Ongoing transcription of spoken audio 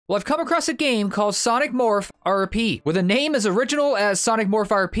Well, I've come across a game called Sonic Morph RP. With a name as original as Sonic Morph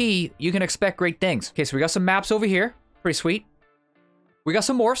RP, you can expect great things. Okay, so we got some maps over here. Pretty sweet. We got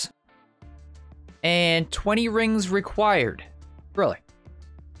some morphs. And 20 rings required. Really?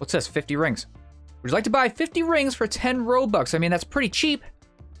 What's this? 50 rings. Would you like to buy 50 rings for 10 Robux? I mean, that's pretty cheap.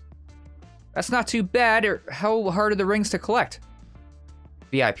 That's not too bad. Or how hard are the rings to collect?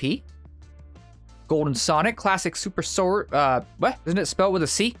 VIP? Golden Sonic, classic super sword. What? Isn't it spelled with a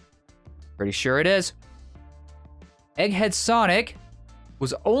C? Pretty sure it is. Egghead Sonic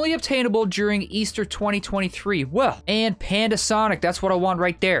was only obtainable during Easter 2023. Well, and Panda Sonic, that's what I want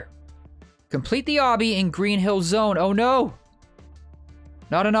right there. Complete the obby in Green Hill Zone. Oh no!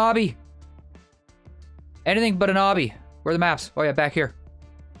 Not an obby. Anything but an obby. Where are the maps? Oh yeah, back here.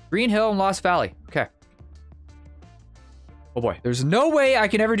 Green Hill and Lost Valley. Okay. Oh boy. There's no way I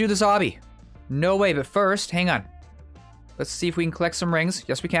can ever do this obby. No way, but first, hang on. Let's see if we can collect some rings.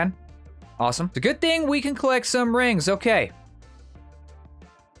 Yes, we can. Awesome. It's a good thing we can collect some rings. Okay.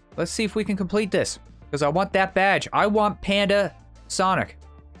 Let's see if we can complete this. Because I want that badge. I want Panda Sonic.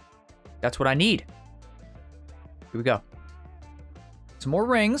 That's what I need. Here we go. Some more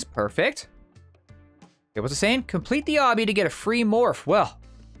rings. Perfect. Okay, what's it saying? Complete the obby to get a free morph. Well,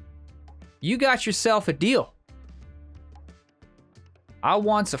 you got yourself a deal. I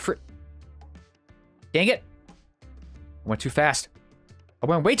want a free... Dang it. I went too fast. I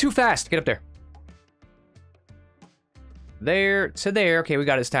went way too fast. Get up there. There to there. Okay, we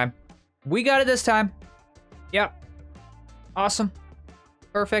got it this time. We got it this time. Yep. Awesome.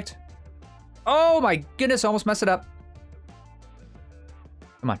 Perfect. Oh my goodness, I almost messed it up.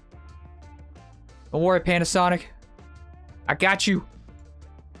 Come on. Don't worry, Panda Sonic. I got you.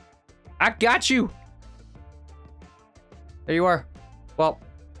 I got you. There you are. Well,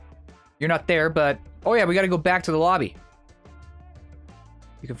 you're not there, but... Oh yeah, we gotta go back to the lobby.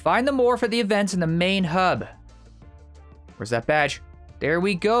 You can find the morph at the events in the main hub. Where's that badge? There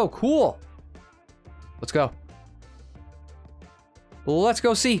we go. Cool. Let's go. Let's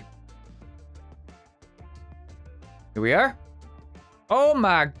go see. Here we are. Oh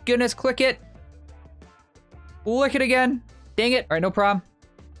my goodness, click it. Click it again. Dang it. All right, no problem.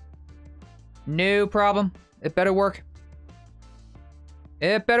 No problem. It better work.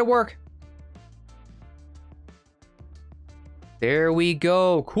 It better work. There we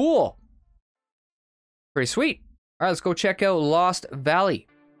go. Cool. Pretty sweet. All right, let's go check out Lost Valley.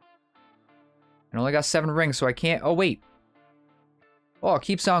 I only got 7 rings, so I can't... Oh, wait. Oh, it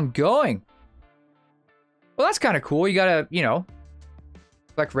keeps on going. Well, that's kind of cool. You gotta, you know,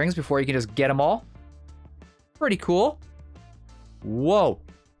 collect rings before you can just get them all. Pretty cool. Whoa.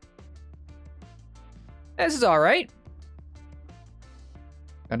 This is all right.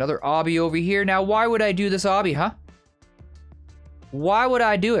 Another obby over here. Now, why would I do this obby, huh? Why would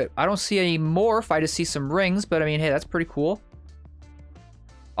I do it? I don't see any morph. I just see some rings, but I mean, hey, that's pretty cool.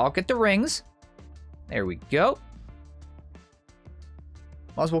 I'll get the rings. There we go.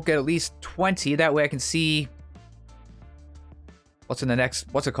 Might as well get at least 20. That way I can see what's in the next,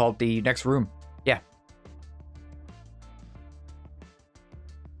 what's it called? The next room. Yeah.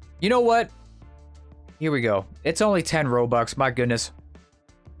 You know what? Here we go. It's only 10 Robux. My goodness.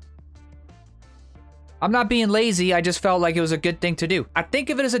 I'm not being lazy, I just felt like it was a good thing to do. I think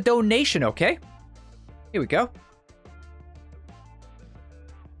of it as a donation, okay? Here we go.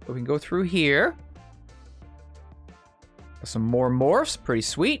 So we can go through here. Got some more morphs, pretty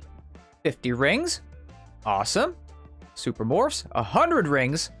sweet. 50 rings, awesome. Super morphs, 100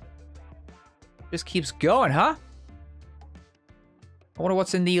 rings. Just keeps going, huh? I wonder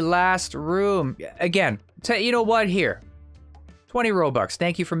what's in the last room. Again, you know what, here. 20 Robux,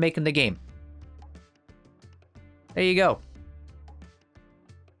 thank you for making the game. There you go.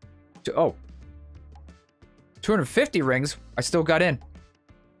 Oh. 250 rings. I still got in.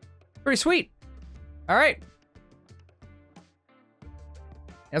 Pretty sweet. All right.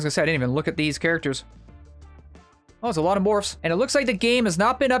 As I said, I didn't even look at these characters. Oh, it's a lot of morphs. And it looks like the game has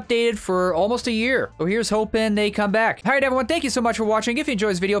not been updated for almost a year. So here's hoping they come back. All right, everyone. Thank you so much for watching. If you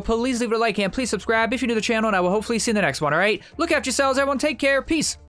enjoyed this video, please leave it a like and please subscribe if you're new to the channel. And I will hopefully see you in the next one, all right? Look after yourselves, everyone. Take care. Peace.